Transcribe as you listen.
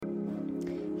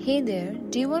Hey there,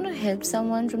 do you want to help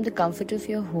someone from the comfort of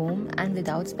your home and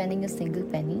without spending a single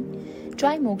penny?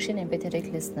 Try MokshIn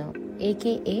Empathetic Listener,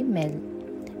 aka MEL.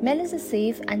 MEL is a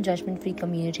safe and judgment-free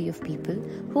community of people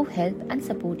who help and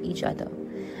support each other.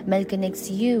 MEL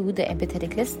connects you, the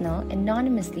empathetic listener,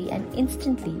 anonymously and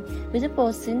instantly with a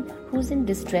person who's in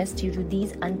distress due to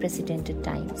these unprecedented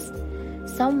times.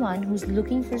 Someone who's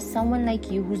looking for someone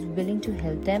like you who's willing to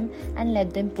help them and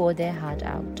let them pour their heart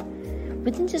out.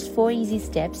 Within just 4 easy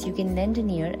steps, you can lend an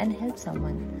ear and help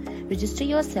someone. Register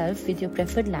yourself with your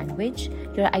preferred language.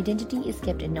 Your identity is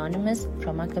kept anonymous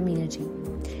from our community.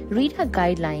 Read our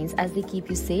guidelines as they keep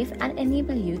you safe and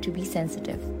enable you to be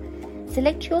sensitive.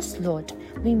 Select your slot.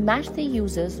 We match the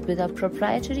users with our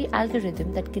proprietary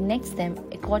algorithm that connects them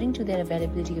according to their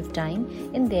availability of time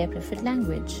in their preferred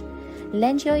language.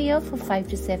 Lend your ear for 5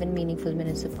 to 7 meaningful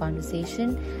minutes of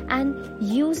conversation and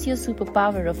use your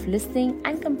superpower of listening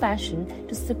and compassion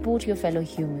to support your fellow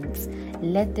humans.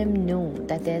 Let them know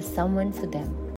that there's someone for them.